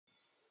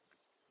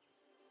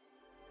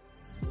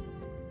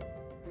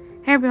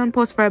Hey everyone,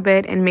 pause for a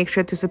bit and make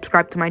sure to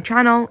subscribe to my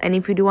channel. And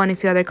if you do want to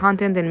see other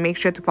content, then make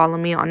sure to follow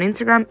me on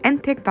Instagram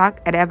and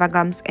TikTok at Eva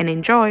Gums and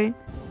enjoy.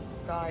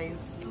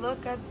 Guys,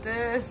 look at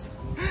this.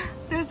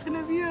 There's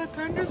gonna be a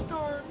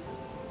thunderstorm.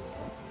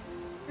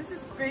 This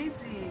is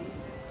crazy.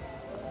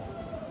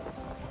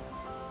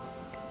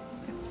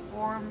 It's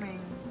forming.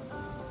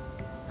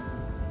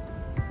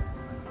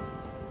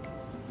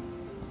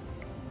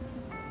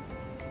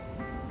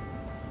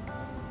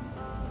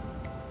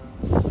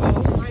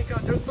 Oh my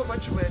god, there's so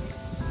much wind.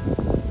 Oh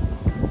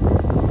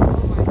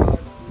my god.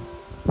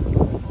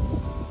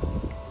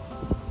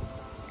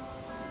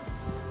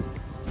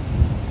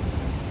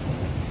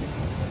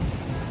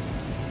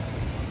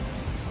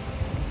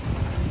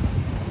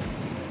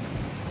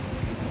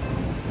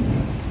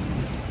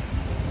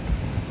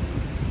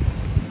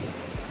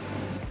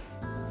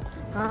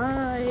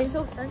 Hi. It's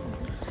so sunny.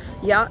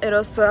 Yeah, it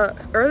was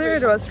earlier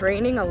it was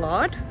raining a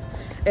lot.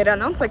 It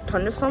announced like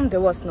thunderstorm. There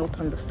was no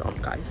thunderstorm,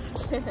 guys.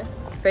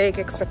 Fake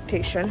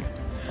expectation.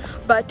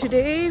 But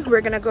today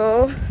we're gonna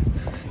go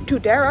to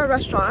Dara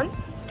restaurant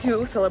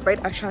to celebrate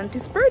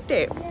Ashanti's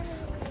birthday.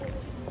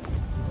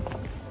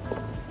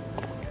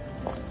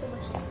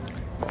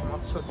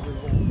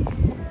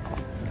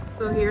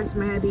 So here's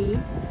Maddie,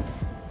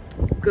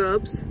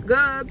 Gubs,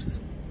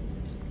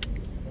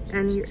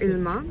 and here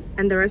Ilma,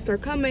 and the rest are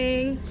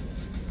coming.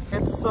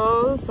 It's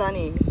so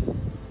sunny.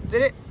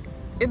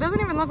 It doesn't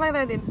even look like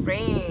that it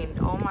rained.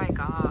 Oh my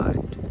god.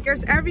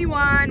 Here's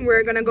everyone.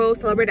 We're gonna go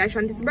celebrate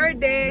Ashanti's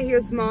birthday.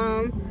 Here's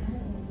mom,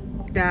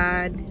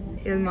 dad,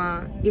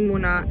 Ilma,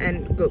 Imuna,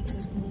 and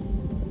Goops.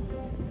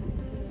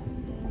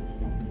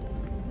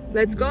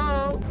 Let's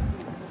go.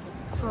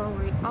 So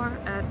we are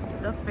at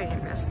the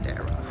famous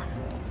Dara.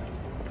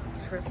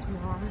 Here's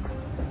mom.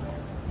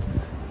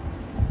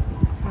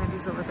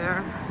 Maddie's over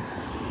there.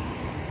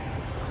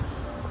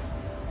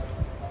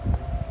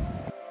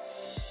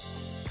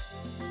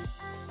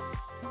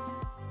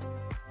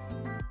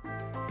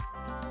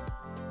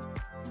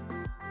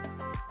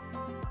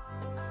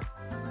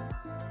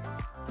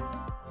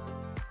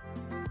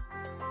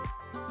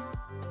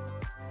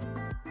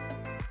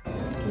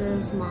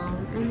 Here's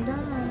mom and dad.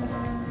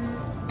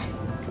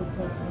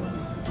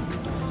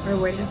 We're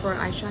waiting for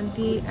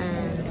Ashanti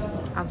and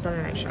Afzal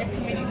and Aisha.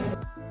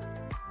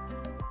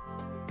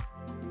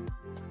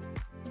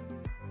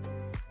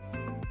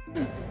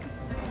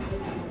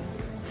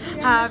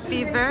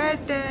 Happy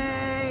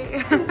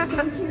birthday!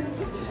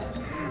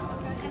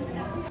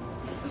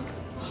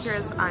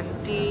 Here's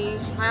Auntie.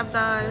 Hi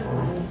Afzal.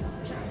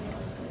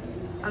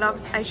 I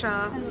love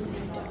Aisha.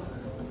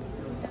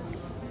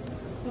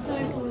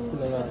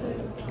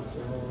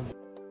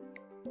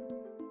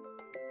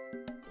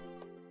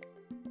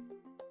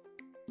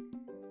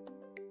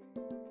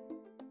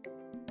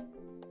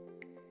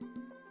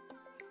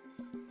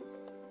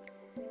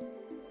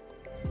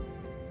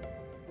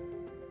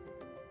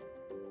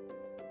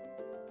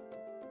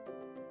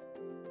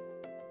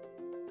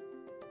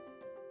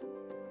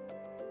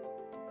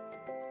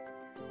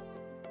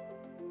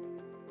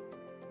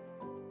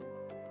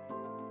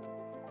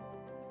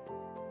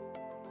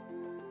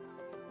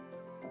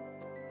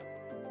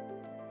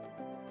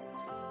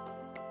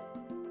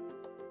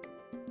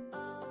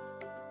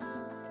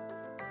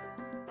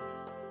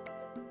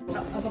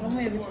 Apparemment,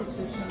 il y avait trop de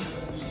sauce.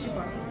 Je sais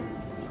pas.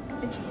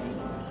 Interesting.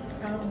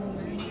 I don't know,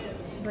 man.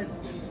 But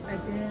I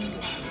didn't.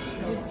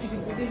 J'ai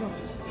goûté, genre.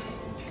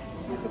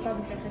 Je peux pas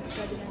vous cacher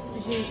ça.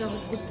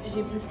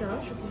 J'ai bu ça,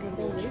 je sais que je vais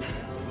pas oublier.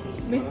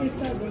 Mais c'était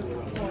ça, donc.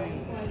 Ouais.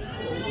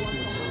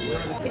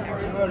 C'est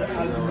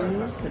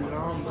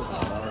l'âme.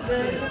 Je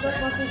sais pas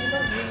français, j'ai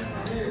pas vu.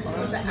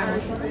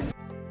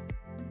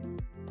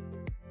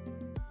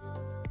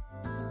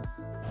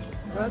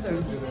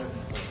 Brothers.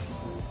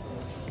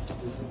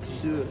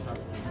 Sure.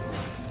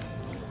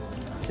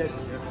 Check.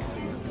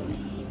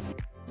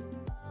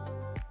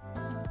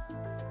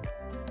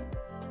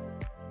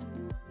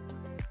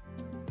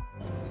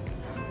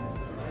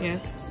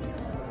 Yes.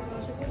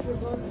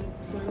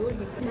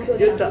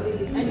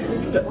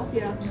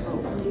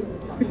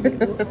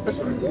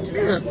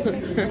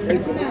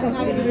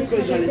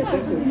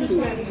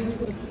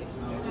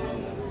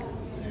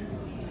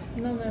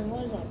 Non, mais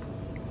moi, genre.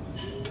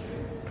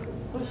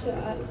 Moi,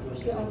 je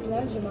suis en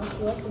classe, je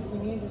m'assois, c'est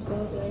fini, je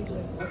sors direct.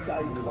 Ça a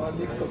une grande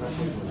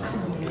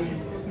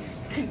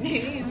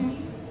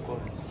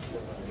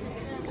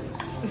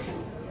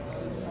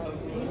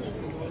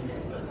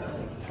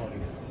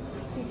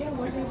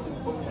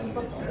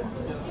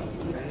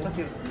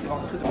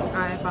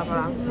Hi, Papa.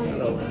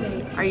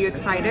 Are you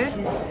excited?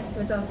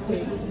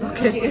 Fantastic.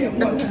 Okay.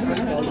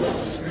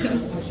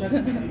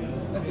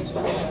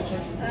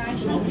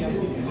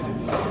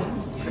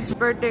 It's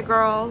birthday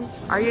girl.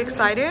 Are you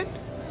excited?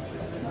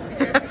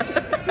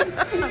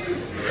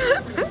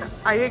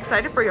 Are you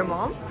excited for your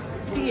mom?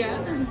 Yeah.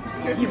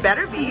 You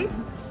better be.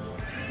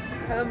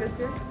 Hello,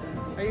 mister.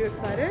 Are you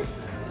excited?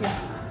 Yeah.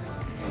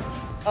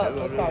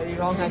 Oh, sorry,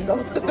 wrong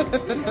angle.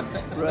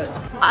 Right.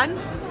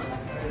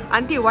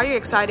 Auntie, why are you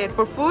excited?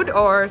 For food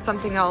or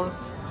something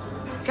else?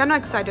 কেন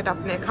excited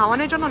আপনি?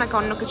 খাওয়ানোর জন্য নাকি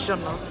অন্য কিছুর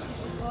জন্য?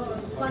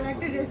 কোন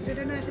একটা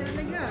রেস্টুরেন্টে আসার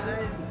লাগে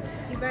আর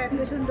ইবা এত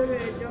সুন্দর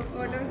জব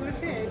অর্ডার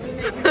করতে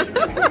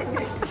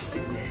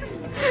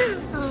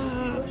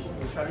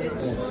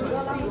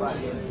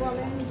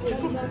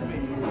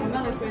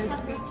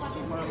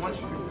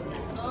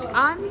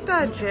Anta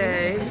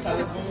Jay.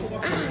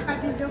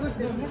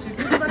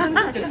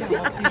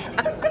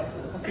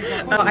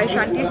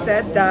 Aishanti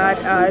said that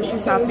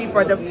she's happy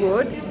for the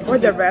food, for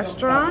the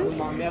restaurant,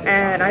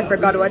 and I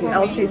forgot what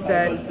else she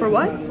said. For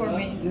what?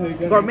 Gourmet.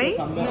 Gourmet?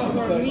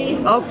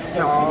 Oh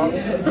no.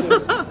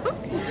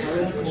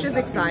 She's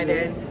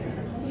excited.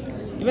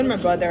 Even my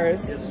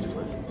brothers.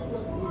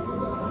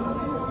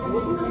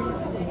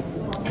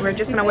 We're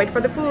just gonna wait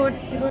for the food.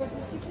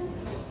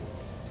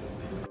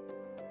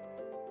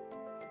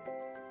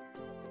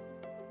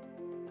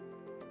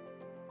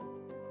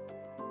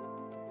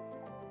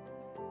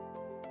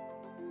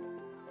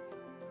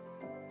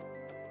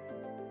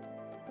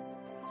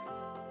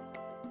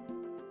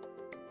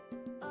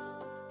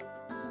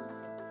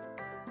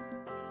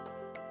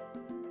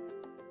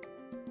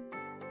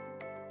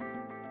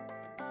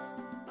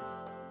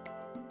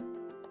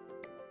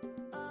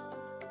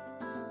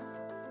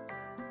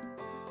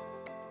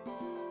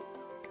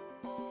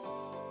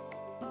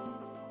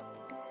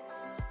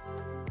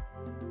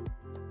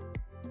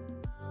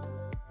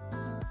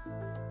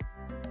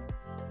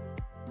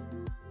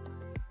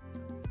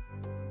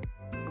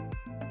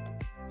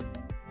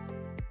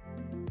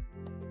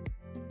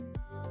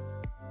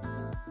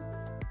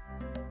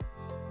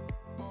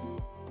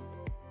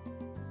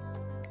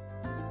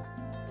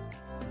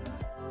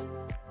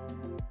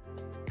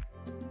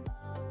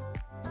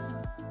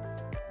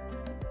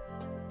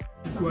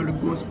 What a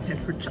ghost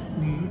pepper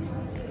chutney.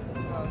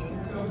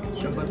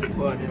 Shabbat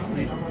squad, isn't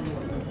it?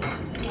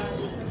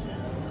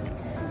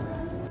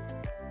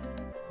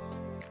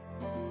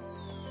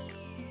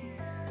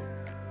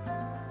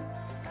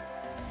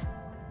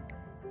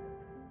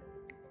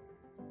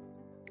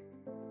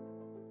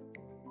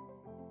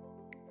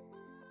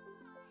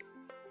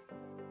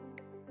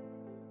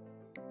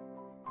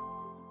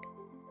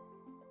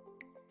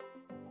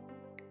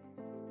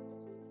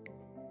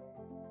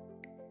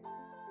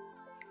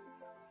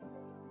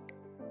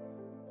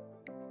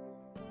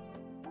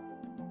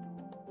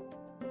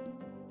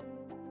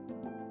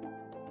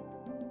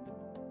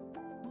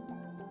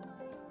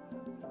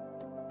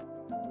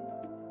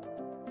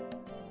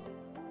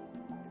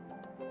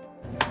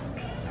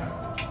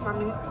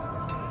 Mommy,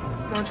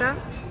 mocha?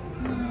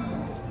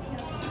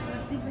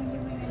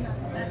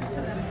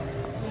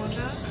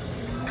 Mocha?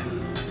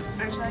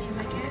 Aisha, you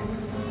like it?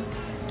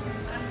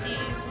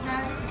 Auntie?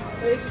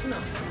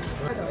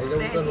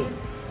 Daddy?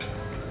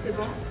 C'est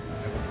bon?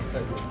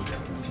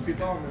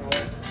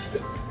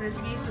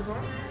 Recipe, c'est bon?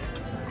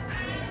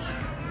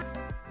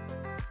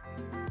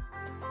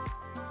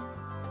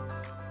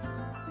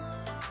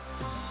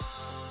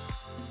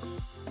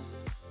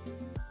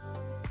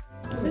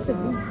 C'est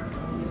bon.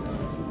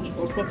 Je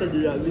pense pas que t'as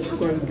déjà vu ce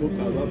qu'un gros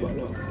kebab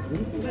alors.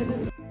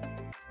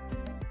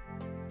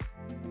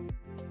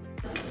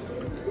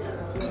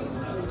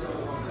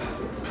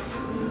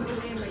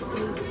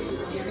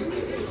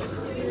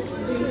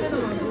 J'ai mis ça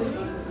dans ma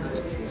bouche.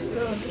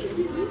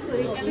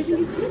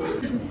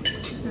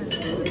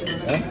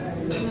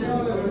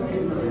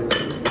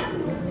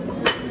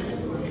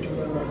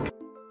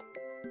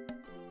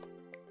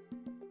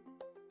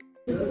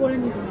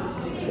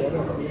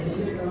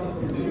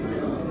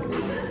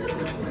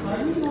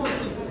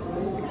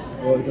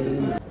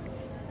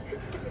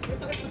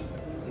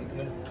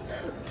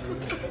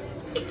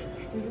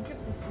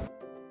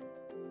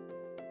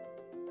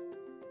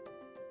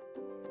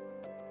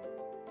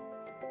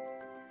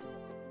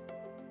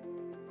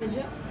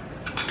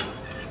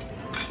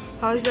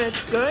 How is it?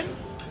 Good?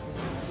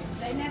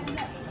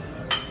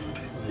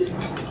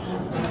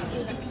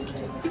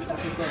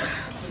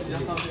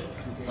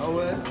 Ah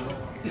ouais?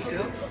 T'es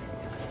sûr?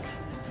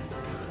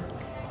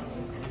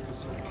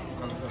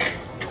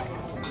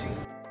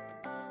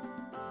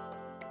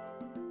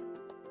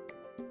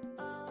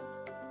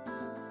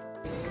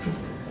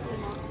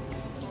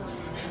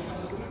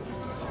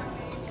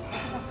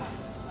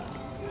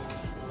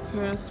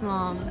 Here's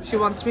mom. She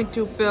wants me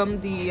to film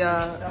the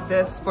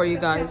this for you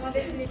guys.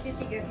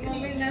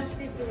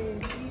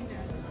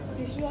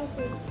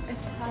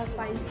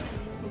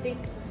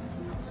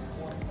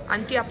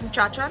 Auntie, apni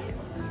chacha?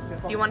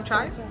 You want to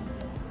try?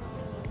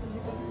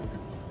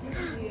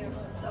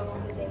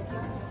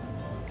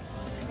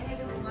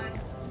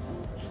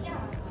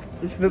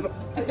 Je peux pas.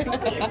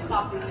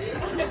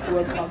 Faut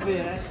attraper,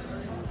 hein.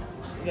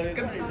 J'avais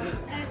pas les deux.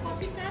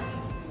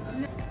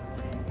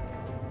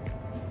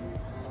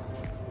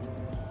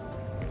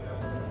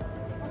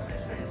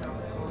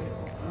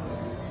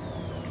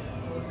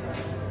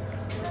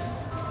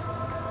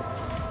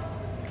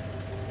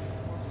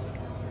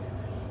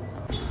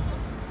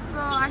 So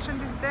Aishan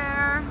is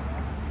there.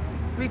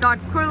 We got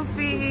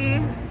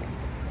kulfi.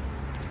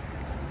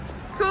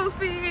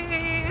 Kulfi.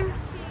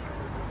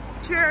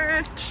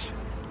 Cheers.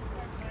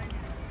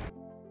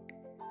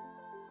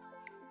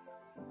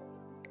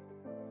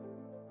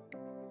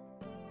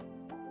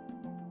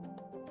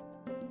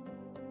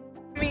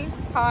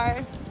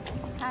 Hi.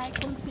 Hi,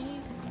 Kulfi.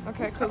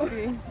 Okay,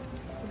 Kulfi.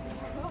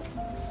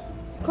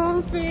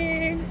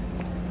 Kulfi.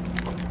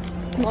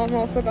 Mom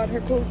also got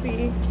her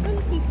Kulfi.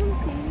 Kulfi.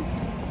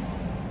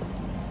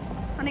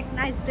 On a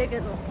nice day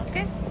though,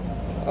 okay?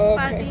 Okay.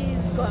 Party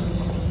is gone.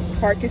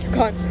 Party's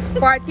gone.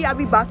 Party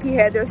abhi baki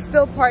hai. There's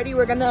still party.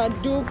 We're gonna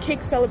do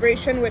cake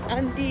celebration with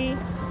auntie.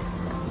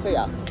 So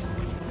yeah.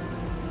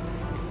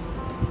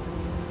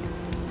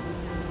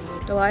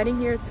 The lighting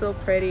here is so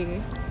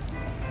pretty.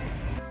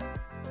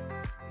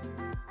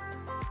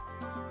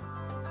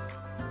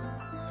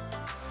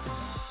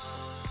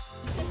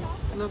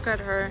 Look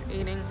at her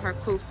eating her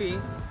kulfi.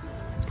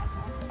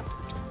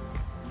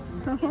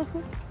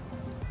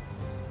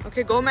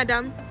 Okay, go,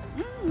 madam.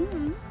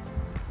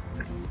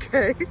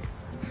 Okay.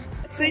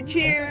 Say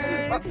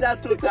cheers. Cheers.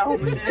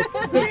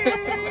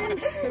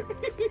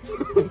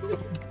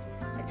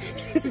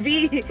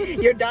 V,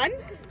 you're done?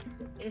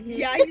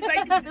 Yeah, he's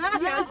like,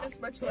 he has this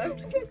much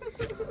left.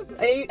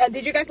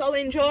 Did you guys all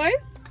enjoy?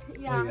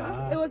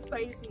 Yeah, it was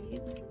spicy.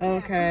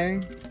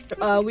 Okay.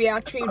 We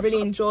actually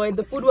really enjoyed.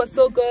 The food was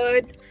so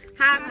good.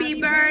 Happy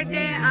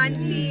birthday,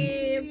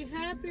 auntie.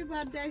 Happy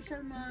birthday,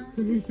 Sharma.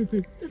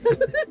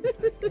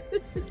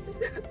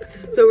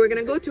 So we're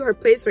gonna go to her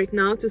place right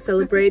now to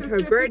celebrate her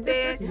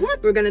birthday.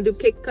 We're gonna do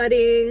cake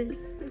cutting.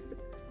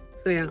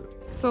 So yeah.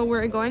 So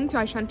we're going to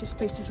Ashanti's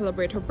place to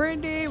celebrate her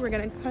birthday. We're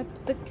gonna cut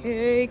the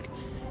cake.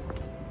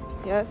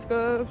 Yes,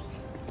 Gobs.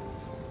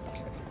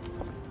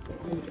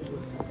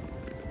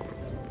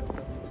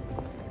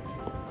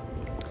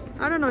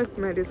 I don't know if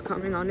Med is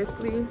coming,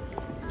 honestly.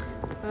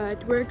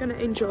 But we're gonna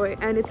enjoy.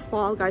 And it's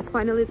fall, guys.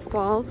 Finally, it's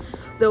fall.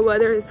 The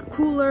weather is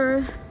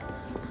cooler.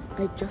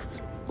 I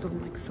just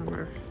don't like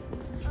summer.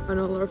 I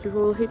know a lot of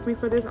people will hate me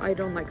for this. I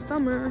don't like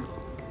summer.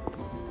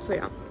 So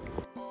yeah.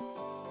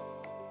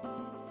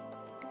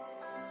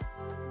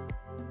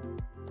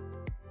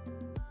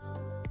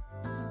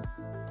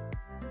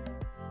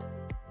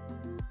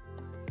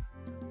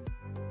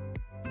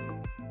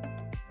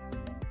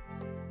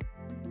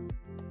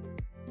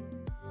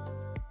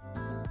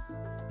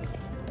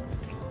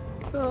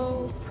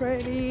 So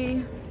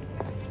pretty.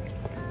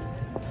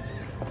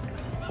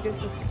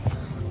 This is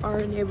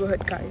our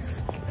neighborhood,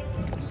 guys.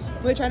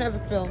 We're trying to have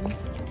a film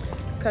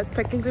because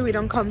technically we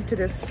don't come to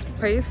this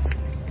place.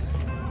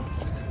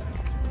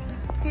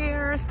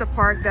 Here's the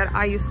park that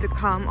I used to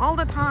come all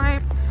the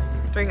time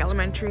during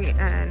elementary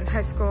and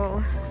high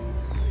school.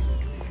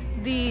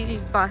 The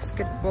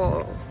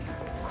basketball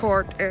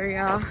court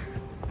area.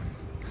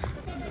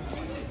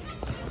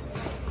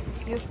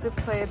 Used to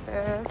play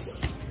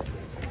this.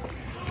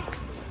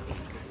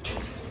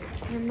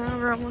 And now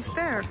we're almost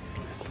there.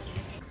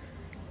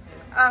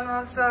 I'm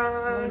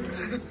also...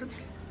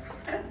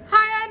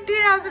 Hi,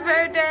 auntie, happy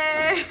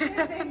birthday.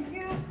 Thank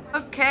you.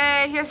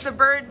 Okay, here's the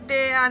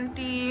birthday,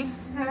 auntie.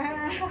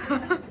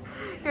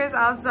 Here's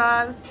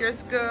Afzal.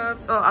 Here's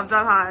Goops. Oh,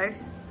 Afzal, hi.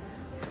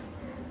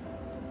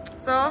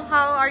 So,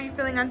 how are you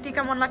feeling, auntie?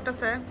 Come on,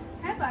 লাগতেছে?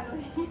 Hi, Baru.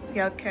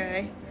 Yeah,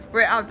 okay.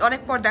 We're out.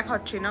 অনেক পর দেখা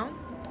হচ্ছে, no?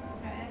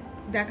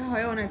 দেখা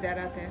হয় অনেক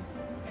দেরাতে.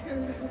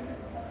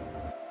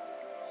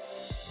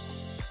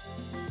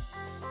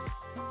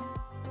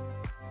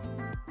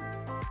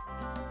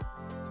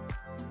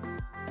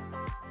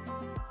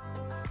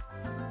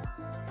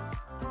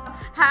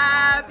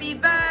 Happy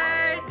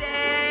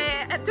birthday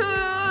to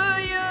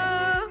you.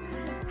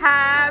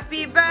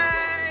 Happy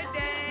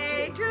birthday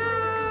to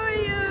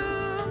you.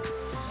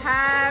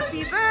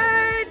 Happy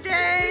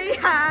birthday.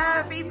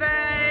 Happy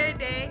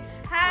birthday.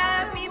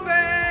 Happy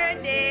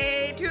birthday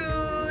to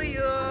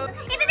you.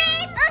 It's a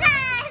big Uga!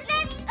 It's a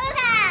big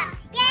Uga!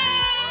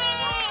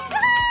 Yay!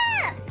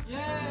 Woohoo!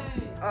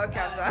 Yay!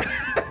 Okay, I'm sorry.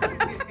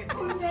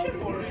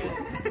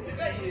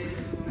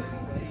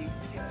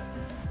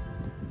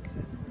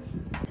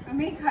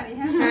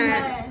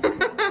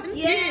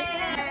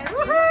 Yeah!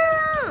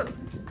 Woohoo!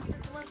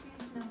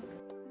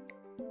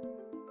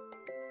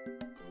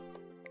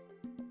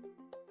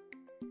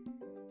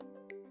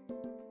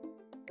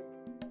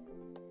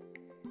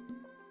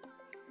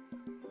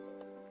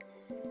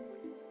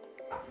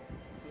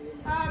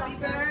 Happy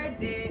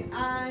birthday,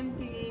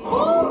 auntie.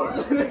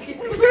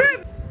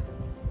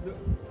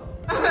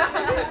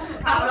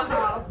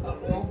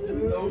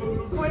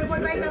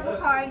 Põe na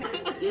boca.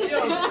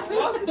 Eu não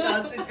posso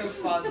dar assim que eu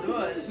faço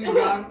hoje.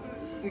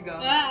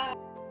 Cigarro.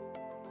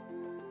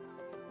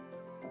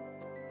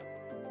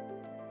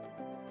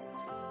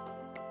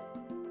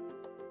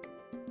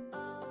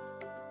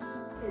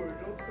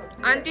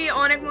 Auntie,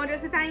 onek motor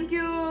say thank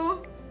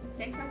you.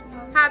 Thanks,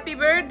 Uncle. Happy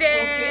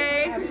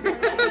birthday.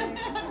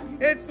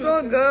 It's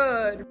so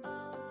good.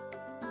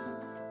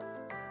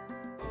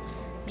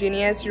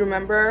 Genius, you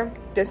remember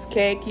this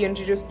cake you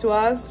introduced to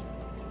us?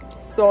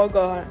 So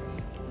good.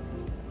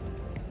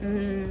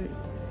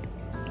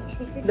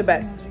 The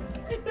best.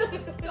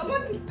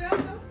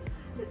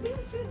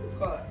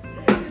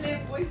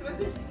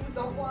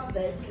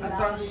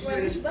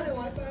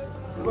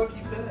 C'est moi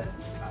qui fais.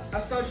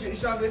 Attends,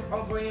 j'avais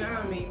envoyé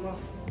un, mais bon.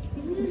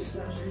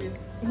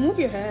 Move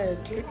your head.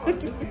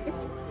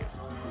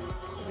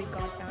 We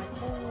got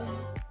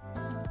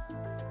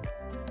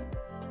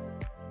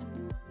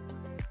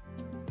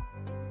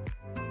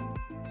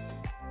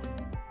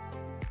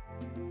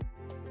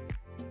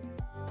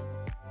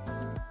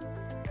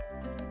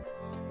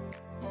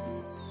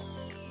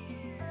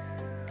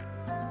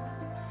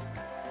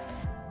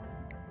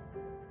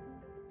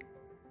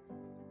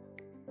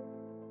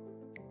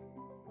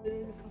Le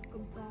faire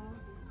comme ça.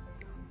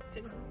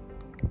 Fais ça.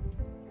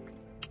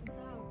 Comme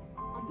ça.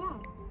 En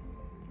bas.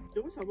 Je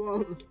veux savoir.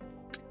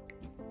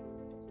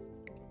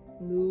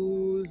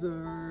 Loser.